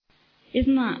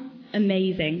Isn't that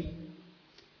amazing?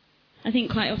 I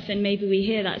think quite often maybe we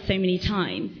hear that so many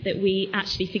times that we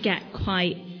actually forget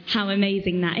quite how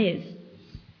amazing that is.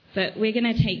 But we're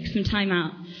going to take some time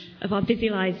out of our busy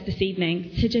lives this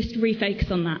evening to just refocus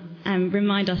on that and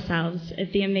remind ourselves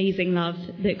of the amazing love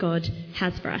that God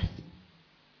has for us.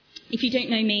 If you don't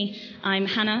know me, I'm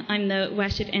Hannah. I'm the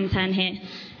worship intern here.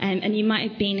 And you might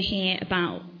have been here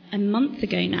about a month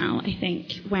ago now, I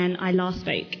think, when I last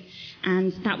spoke.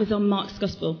 And that was on Mark's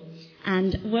Gospel.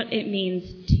 And what it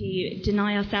means to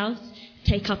deny ourselves,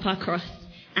 take up our cross,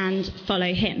 and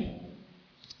follow him.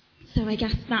 So I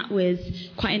guess that was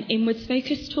quite an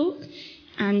inwards-focused talk.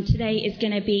 And today is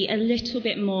going to be a little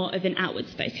bit more of an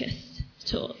outwards-focused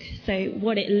talk. So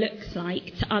what it looks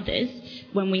like to others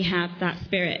when we have that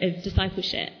spirit of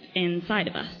discipleship inside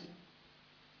of us.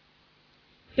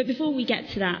 But before we get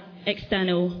to that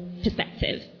external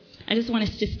perspective, I just want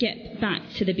us to skip back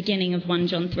to the beginning of 1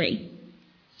 John 3.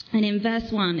 And in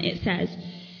verse 1 it says,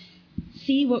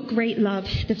 "See what great love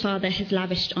the Father has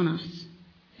lavished on us,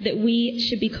 that we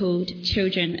should be called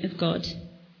children of God."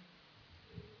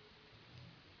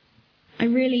 I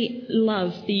really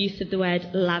love the use of the word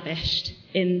lavished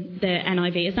in the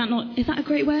NIV. Is that a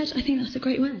great word? I think that's a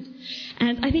great word.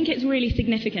 And I think it's really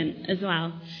significant as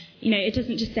well. You know, it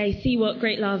doesn't just say, see what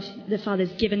great love the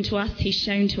Father's given to us, he's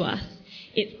shown to us.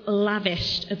 It's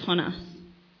lavished upon us.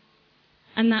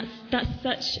 And that's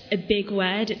such a big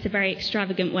word. It's a very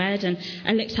extravagant word. And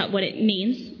I looked up what it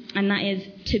means. And that is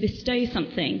to bestow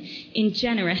something in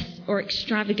generous or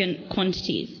extravagant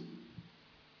quantities.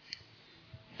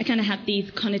 I kind of have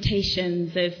these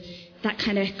connotations of that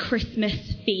kind of Christmas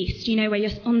feast, you know, where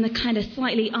you're on the kind of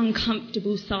slightly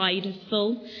uncomfortable side of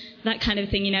full, that kind of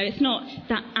thing, you know. It's not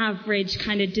that average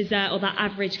kind of dessert or that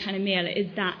average kind of meal. It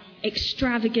is that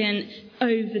extravagant,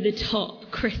 over-the-top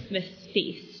Christmas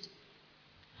feast.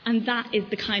 And that is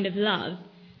the kind of love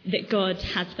that God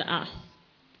has for us,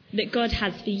 that God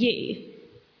has for you.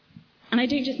 And I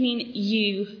don't just mean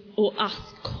you or us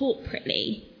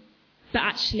corporately, but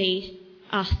actually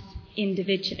us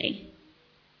individually.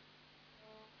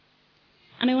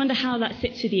 And I wonder how that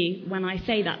sits with you when I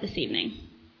say that this evening.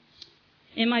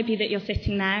 It might be that you're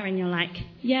sitting there and you're like,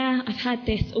 yeah, I've had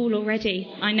this all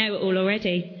already. I know it all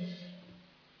already.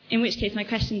 In which case, my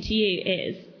question to you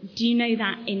is, do you know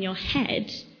that in your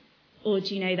head or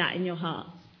do you know that in your heart?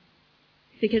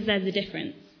 Because there's a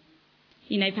difference.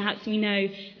 You know, perhaps we know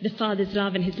the Father's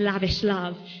love and his lavish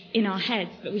love in our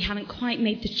heads, but we haven't quite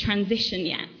made the transition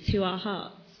yet to our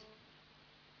hearts.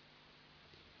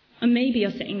 Or maybe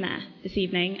you're sitting there this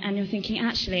evening and you're thinking,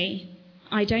 actually,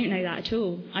 I don't know that at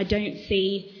all. I don't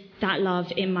see that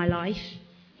love in my life.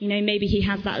 You know, maybe he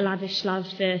has that lavish love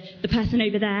for the person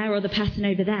over there or the person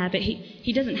over there, but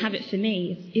he doesn't have it for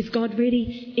me. Is God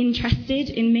really interested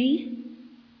in me?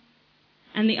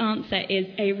 And the answer is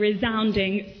a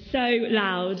resounding, so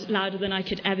loud, louder than I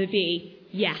could ever be,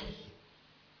 yes.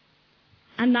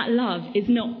 And that love is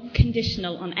not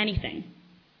conditional on anything.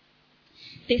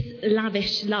 This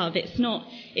lavish love, it's not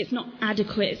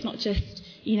adequate, it's not just,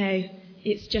 you know,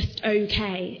 it's just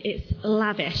okay. It's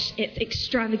lavish, it's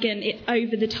extravagant, it's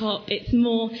over the top, it's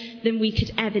more than we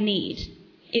could ever need.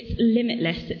 It's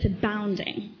limitless, it's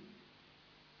abounding.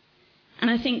 And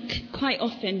I think quite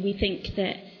often we think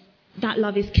that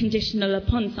love is conditional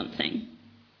upon something.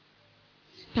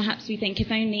 Perhaps we think,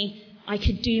 if only I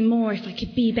could do more, if I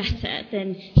could be better,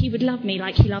 then he would love me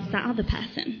like he loves that other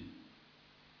person.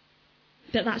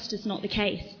 But that's just not the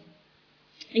case.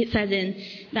 It says in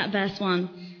that verse 1,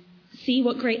 "See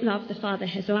what great love the Father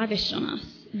has lavished on us,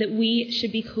 that we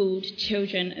should be called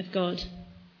children of God."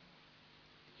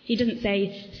 He doesn't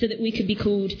say so that we could be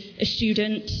called a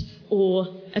student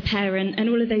or a parent, and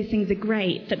all of those things are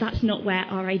great, but that's not where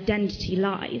our identity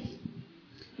lies.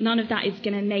 None of that is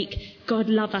going to make God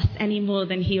love us any more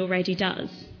than he already does,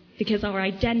 because our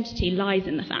identity lies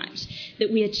in the fact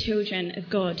that we are children of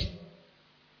God.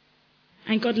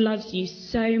 And God loves you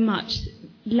so much,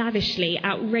 lavishly,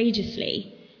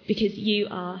 outrageously, because you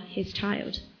are his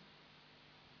child.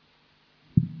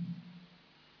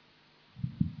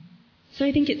 So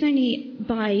I think it's only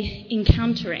by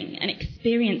encountering and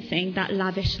experiencing that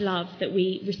lavish love that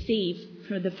we receive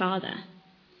from the Father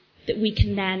that we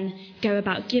can then go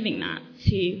about giving that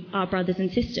to our brothers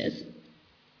and sisters.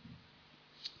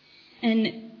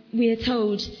 And we are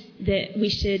told that we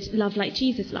should love like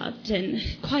Jesus loved. And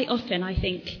quite often, I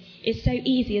think, it's so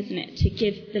easy, isn't it, to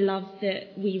give the love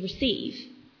that we receive.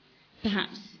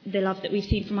 Perhaps the love that we've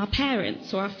seen from our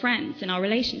parents or our friends in our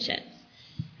relationships.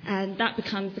 And that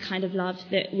becomes the kind of love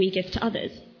that we give to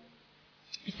others.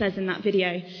 It says in that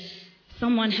video,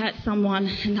 someone hurts someone,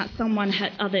 and that someone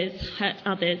hurts others, hurts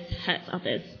others, hurts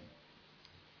others.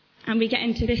 And we get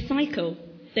into this cycle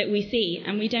that we see,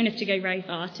 and we don't have to go very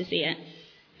far to see it,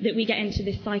 that we get into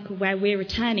this cycle where we're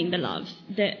returning the love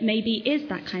that maybe is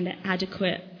that kind of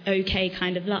adequate, okay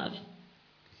kind of love.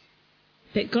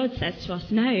 But God says to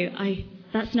us, no,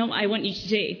 that's not what I want you to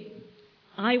do.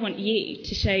 I want you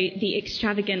to show the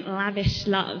extravagant, lavish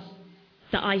love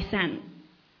that I sent.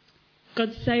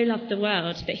 God so loved the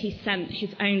world that he sent his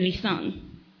only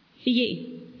son for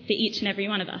you, for each and every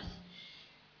one of us.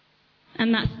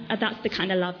 And that's the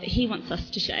kind of love that he wants us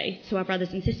to show to our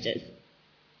brothers and sisters.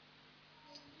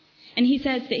 And he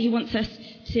says that he wants us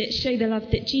to show the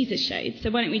love that Jesus showed. So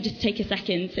why don't we just take a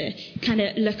second to kind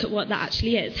of look at what that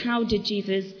actually is. How did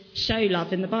Jesus show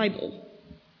love in the Bible?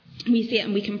 We see it,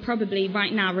 and we can probably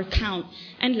right now recount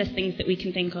endless things that we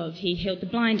can think of. He healed the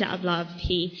blind out of love.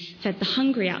 He fed the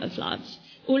hungry out of love.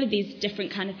 All of these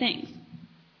different kind of things.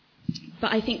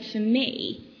 But I think for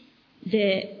me,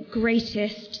 the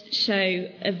greatest show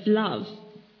of love,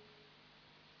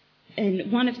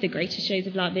 and one of the greatest shows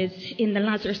of love, is in the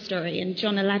Lazarus story in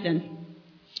John 11,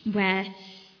 where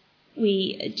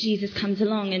Jesus comes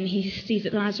along and he sees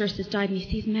that Lazarus has died, and he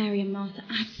sees Mary and Martha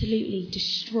absolutely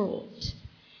distraught.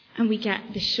 And we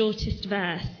get the shortest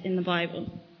verse in the Bible.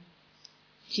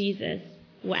 Jesus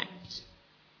wept.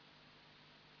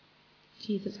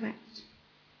 Jesus wept.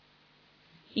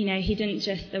 He didn't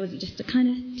there wasn't just a kind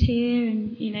of tear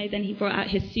and, then he brought out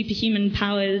his superhuman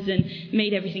powers and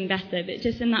made everything better. But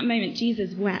just in that moment,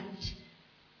 Jesus wept.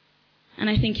 And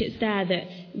I think it's there that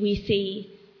we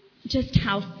see just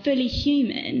how fully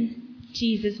human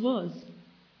Jesus was.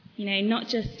 Not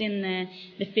just in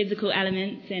the physical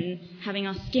elements and having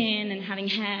our skin and having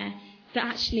hair, but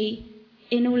actually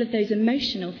in all of those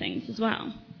emotional things as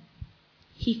well.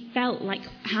 He felt like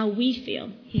how we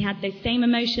feel. He had those same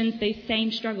emotions, those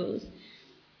same struggles.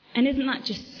 And isn't that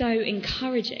just so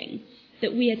encouraging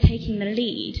that we are taking the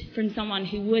lead from someone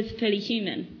who was fully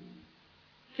human?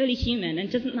 Fully human.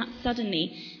 And doesn't that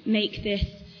suddenly make this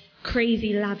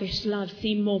crazy, lavish love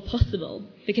seem more possible?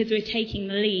 Because we're taking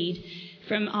the lead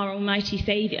from our almighty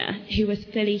Saviour, who was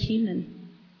fully human.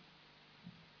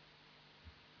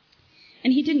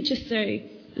 And he didn't just show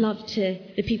love to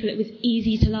the people it was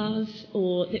easy to love,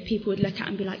 or that people would look at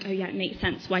and be like, oh yeah, it makes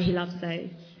sense why he loves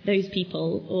those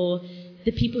people, or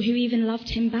the people who even loved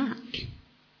him back.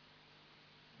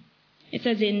 It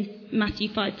says in Matthew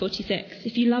 5:46,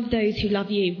 if you love those who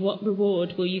love you, what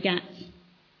reward will you get?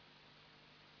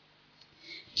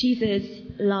 Jesus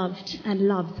loved and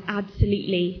loves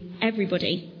absolutely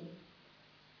everybody.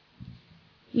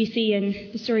 We see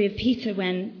in the story of Peter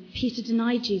when Peter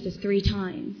denied Jesus 3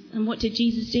 times. And what did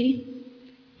Jesus do?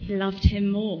 He loved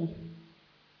him more.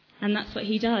 And that's what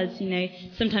he does.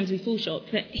 Sometimes we fall short,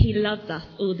 but he loves us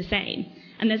all the same.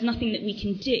 And there's nothing that we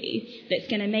can do that's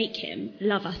going to make him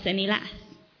love us any less.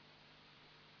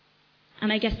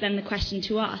 And I guess then the question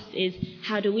to us is,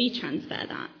 how do we transfer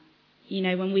that?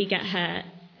 When we get hurt,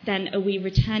 then are we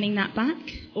returning that back?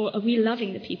 Or are we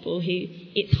loving the people who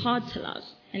it's hard to love?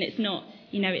 And it's not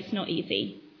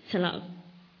easy to love.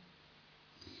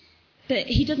 But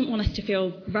he doesn't want us to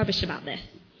feel rubbish about this.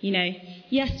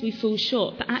 Yes, we fall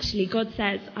short, but actually God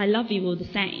says, I love you all the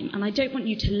same. And I don't want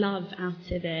you to love out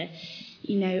of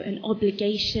an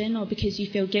obligation or because you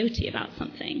feel guilty about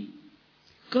something.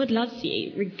 God loves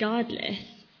you regardless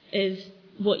of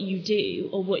what you do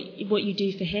or what you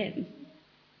do for him.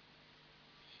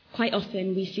 Quite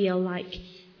often we feel like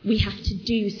we have to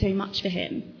do so much for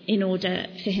him in order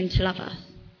for him to love us.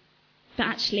 But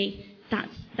actually,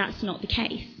 that's not the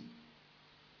case.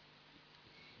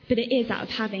 But it is out of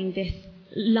having this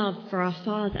love for our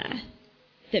Father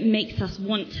that makes us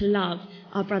want to love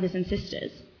our brothers and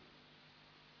sisters.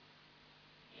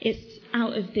 It's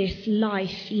out of this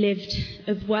life lived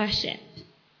of worship.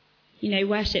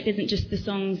 Worship isn't just the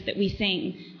songs that we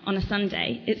sing on a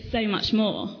Sunday. It's so much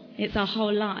more. It's our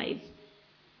whole lives.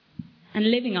 And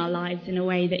living our lives in a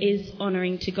way that is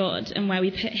honouring to God and where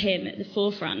we put him at the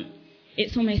forefront.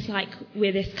 It's almost like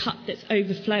we're this cup that's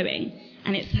overflowing,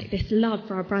 and it's like this love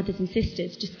for our brothers and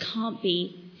sisters just can't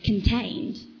be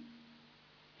contained.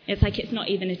 It's like it's not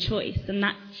even a choice, and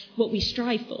that's what we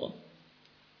strive for.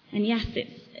 And yes,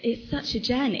 it's such a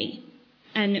journey,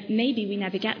 and maybe we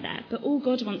never get there, but all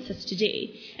God wants us to do,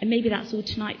 and maybe that's all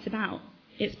tonight's about,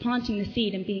 it's planting the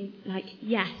seed and being like,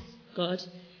 yes, God,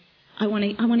 I want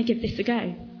to give this a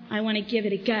go. I want to give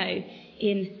it a go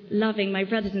in loving my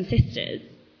brothers and sisters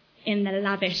in the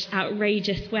lavish,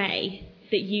 outrageous way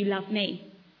that you love me.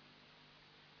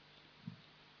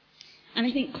 And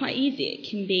I think quite easy, it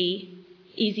can be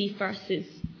easy for us as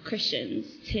Christians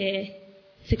to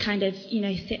to kind of,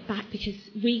 sit back, because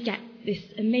we get this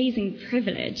amazing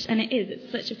privilege, and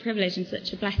it's such a privilege and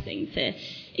such a blessing to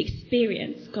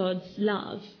experience God's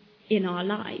love in our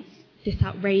lives, this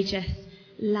outrageous,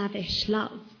 lavish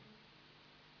love.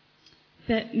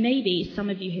 But maybe some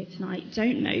of you here tonight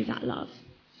don't know that love.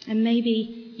 And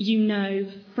maybe you know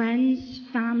friends,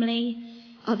 family,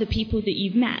 other people that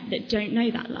you've met that don't know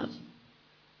that love.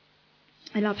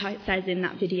 I love how it says in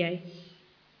that video,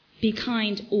 be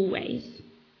kind always,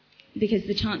 because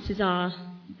the chances are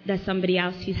there's somebody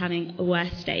else who's having a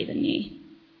worse day than you.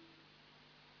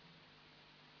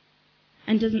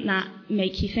 And doesn't that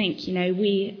make you think,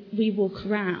 we walk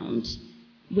around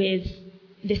with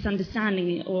this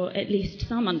understanding, or at least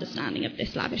some understanding of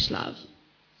this lavish love.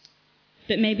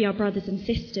 But maybe our brothers and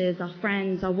sisters, our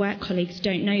friends, our work colleagues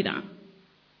don't know that.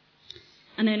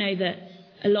 And I know that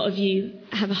a lot of you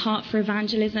have a heart for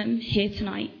evangelism here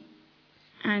tonight.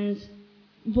 And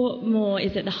what more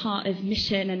is at the heart of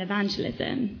mission and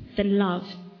evangelism than love?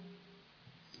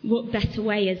 What better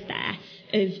way is there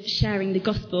of sharing the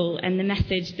gospel and the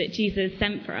message that Jesus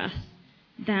sent for us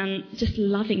than just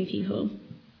loving people?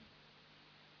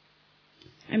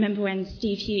 I remember when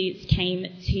Steve Hughes came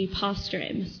to pastor,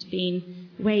 it must have been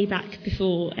way back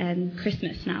before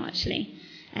Christmas now, actually.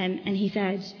 And he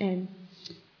said,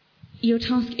 your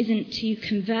task isn't to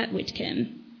convert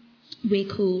Widcombe,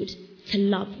 we're called to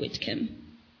love Widcombe.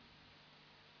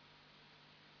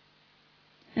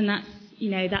 And that's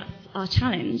our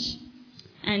challenge.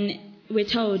 And we're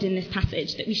told in this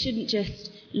passage that we shouldn't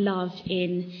just love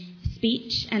in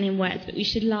speech and in words, but we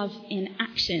should love in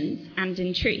actions and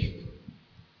in truth.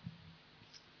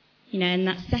 And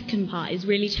that second part is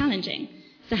really challenging.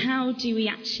 So how do we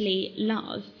actually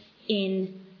love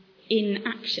in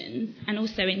actions and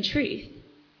also in truth?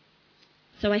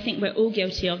 So I think we're all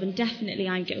guilty of, and definitely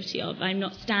I'm guilty of. I'm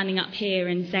not standing up here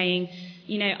and saying,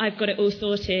 I've got it all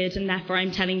sorted and therefore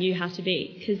I'm telling you how to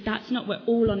be, because that's not, we're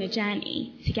all on a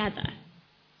journey together.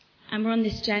 And we're on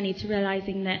this journey to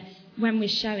realizing that when we're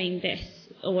showing this,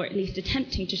 or at least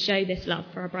attempting to show this love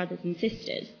for our brothers and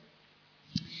sisters,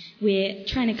 we're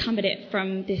trying to come at it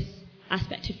from this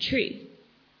aspect of truth.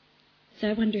 So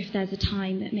I wonder if there's a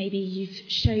time that maybe you've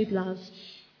showed love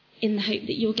in the hope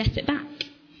that you'll get it back.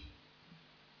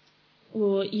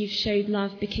 Or you've showed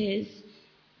love because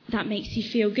that makes you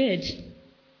feel good.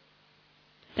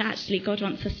 That actually God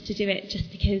wants us to do it just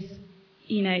because,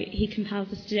 he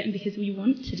compels us to do it and because we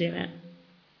want to do it.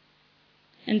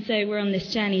 And so we're on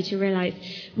this journey to realize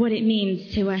what it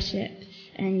means to worship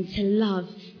and to love,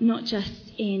 not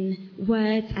just in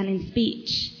words and in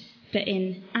speech, but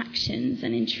in actions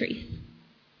and in truth.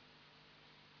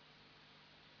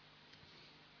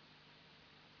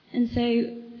 And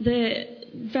so the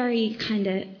very kind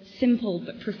of simple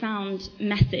but profound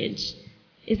message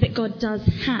is that God does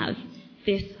have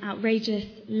this outrageous,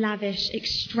 lavish,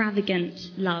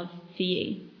 extravagant love for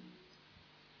you.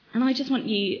 And I just want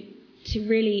you to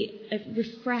really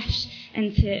refresh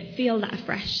and to feel that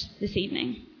afresh this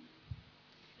evening.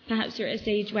 Perhaps you're at a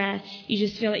stage where you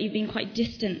just feel like you've been quite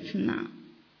distant from that.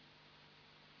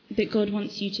 But God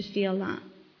wants you to feel that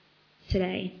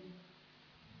today.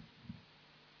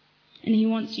 And he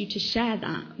wants you to share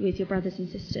that with your brothers and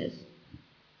sisters.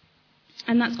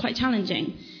 And that's quite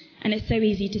challenging. And it's so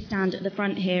easy to stand at the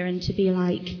front here and to be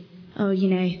like, oh,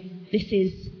 this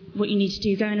is what you need to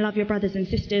do. Go and love your brothers and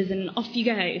sisters and off you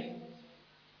go.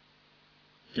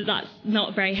 So that's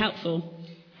not very helpful.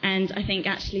 And I think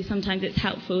actually sometimes it's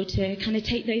helpful to kind of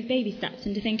take those baby steps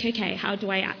and to think, okay, how do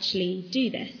I actually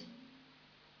do this?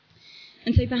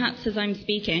 And so perhaps as I'm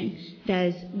speaking,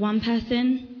 there's one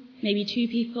person, maybe two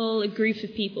people, a group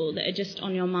of people that are just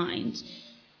on your mind,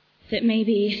 that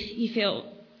maybe you feel,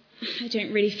 I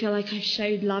don't really feel like I've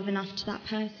showed love enough to that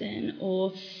person,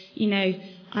 or,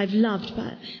 I've loved,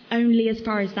 but only as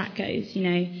far as that goes.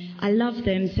 I love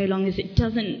them so long as it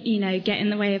doesn't, get in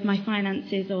the way of my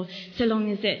finances, or so long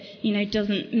as it,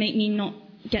 doesn't make me not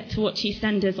get to watch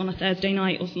EastEnders on a Thursday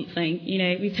night or something.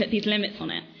 We put these limits on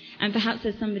it. And perhaps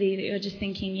there's somebody that you're just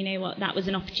thinking, that was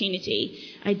an opportunity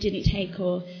I didn't take,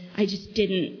 or I just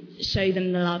didn't show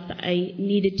them the love that I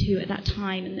needed to at that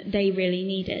time and that they really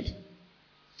needed.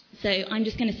 So I'm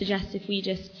just going to suggest if we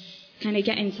just kind of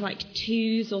get into like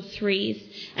twos or threes,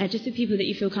 just with people that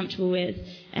you feel comfortable with,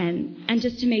 and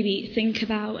just to maybe think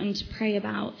about and to pray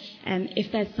about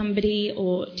if there's somebody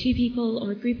or two people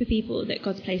or a group of people that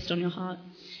God's placed on your heart.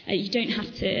 You don't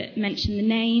have to mention the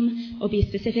name or be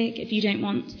specific if you don't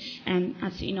want,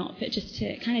 absolutely not, but just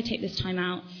to kind of take this time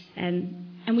out.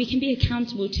 And we can be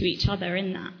accountable to each other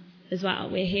in that as well.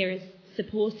 We're here as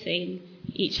supporting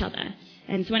each other.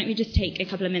 And so why don't we just take a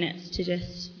couple of minutes to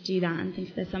just do that and think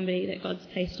if there's somebody that God's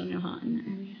placed on your heart in that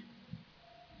area.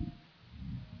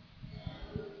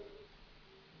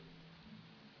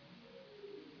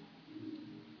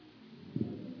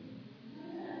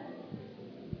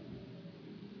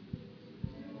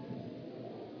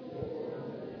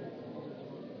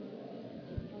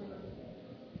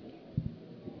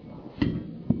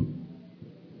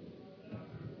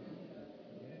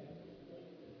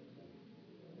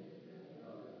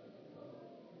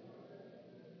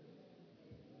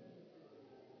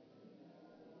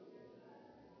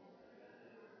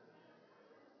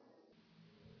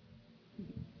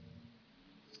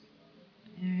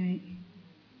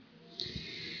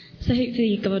 So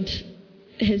hopefully God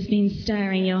has been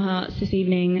stirring your hearts this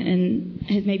evening and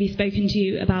has maybe spoken to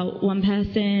you about one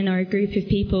person or a group of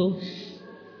people.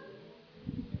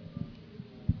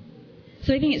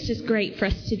 So I think it's just great for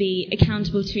us to be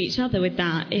accountable to each other with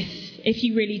that. If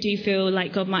you really do feel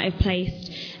like God might have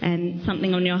placed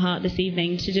something on your heart this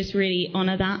evening, to just really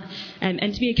honour that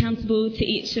and to be accountable to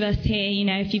each of us here. You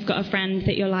know, if you've got a friend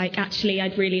that you're like, actually,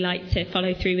 I'd really like to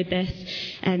follow through with this,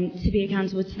 to be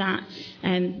accountable to that.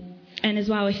 And as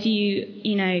well, if you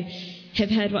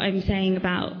have heard what I'm saying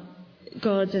about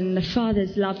God and the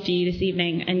Father's love for you this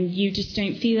evening, and you just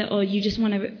don't feel it, or you just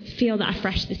want to feel that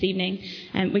afresh this evening,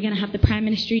 we're going to have the prayer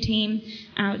ministry team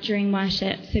out during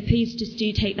worship. So please just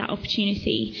do take that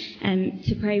opportunity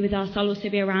to pray with us. I'll also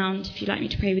be around if you'd like me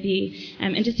to pray with you,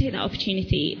 and just take that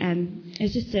opportunity.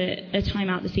 It's just a time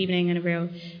out this evening and a real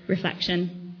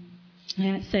reflection.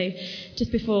 So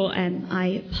just before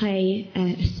I play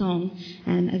a song,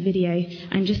 a video,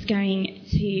 I'm just going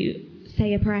to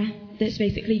say a prayer that's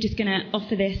basically just going to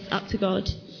offer this up to God.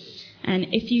 And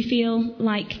if you feel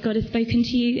like God has spoken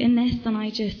to you in this, then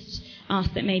I just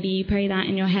ask that maybe you pray that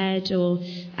in your head or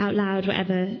out loud,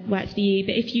 whatever works for you.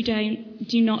 But if you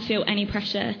do not feel any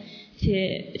pressure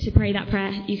to pray that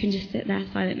prayer, you can just sit there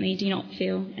silently. Do not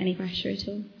feel any pressure at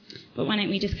all. But why don't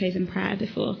we just close in prayer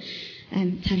before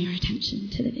turning our attention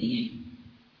to the video.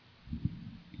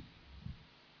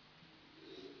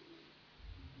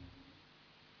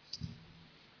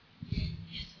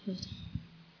 Yes, Lord.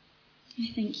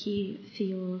 I thank you for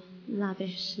your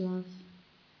lavish love.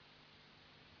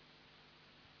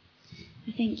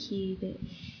 I thank you that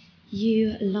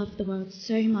you love the world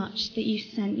so much that you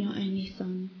sent your only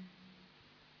Son.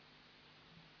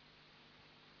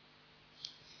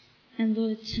 And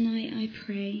Lord, tonight I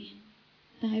pray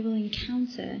that I will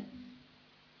encounter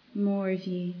more of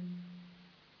you,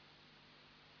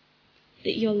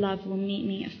 that your love will meet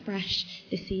me afresh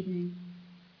this evening.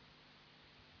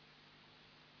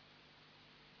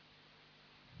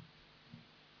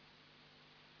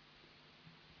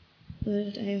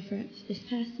 Lord, I offer up to this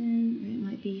person, or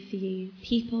it might be for you,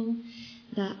 people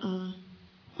that are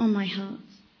on my heart.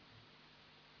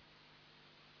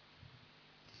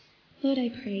 Lord, I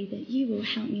pray that you will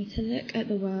help me to look at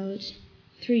the world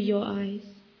through your eyes.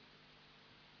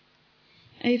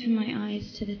 Open my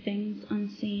eyes to the things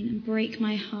unseen and break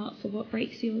my heart for what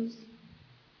breaks yours.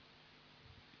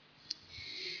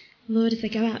 Lord, as I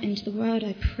go out into the world,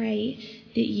 I pray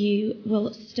that you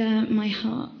will stir my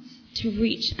heart to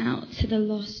reach out to the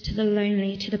lost, to the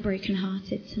lonely, to the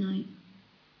brokenhearted tonight.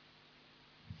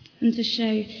 And to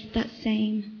show that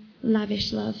same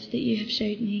lavish love that you have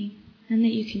showed me and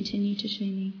that you continue to show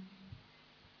me.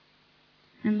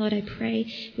 And Lord, I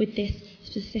pray with this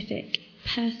specific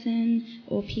person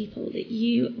or people that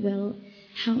you will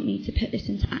help me to put this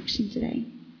into action today.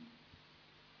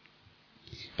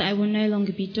 That I will no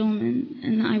longer be dormant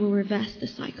and that I will reverse the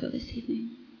cycle this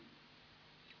evening.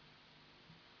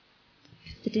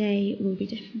 Because today will be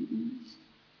different, Lord.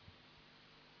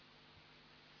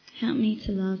 Help me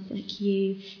to love like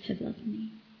you have loved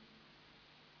me.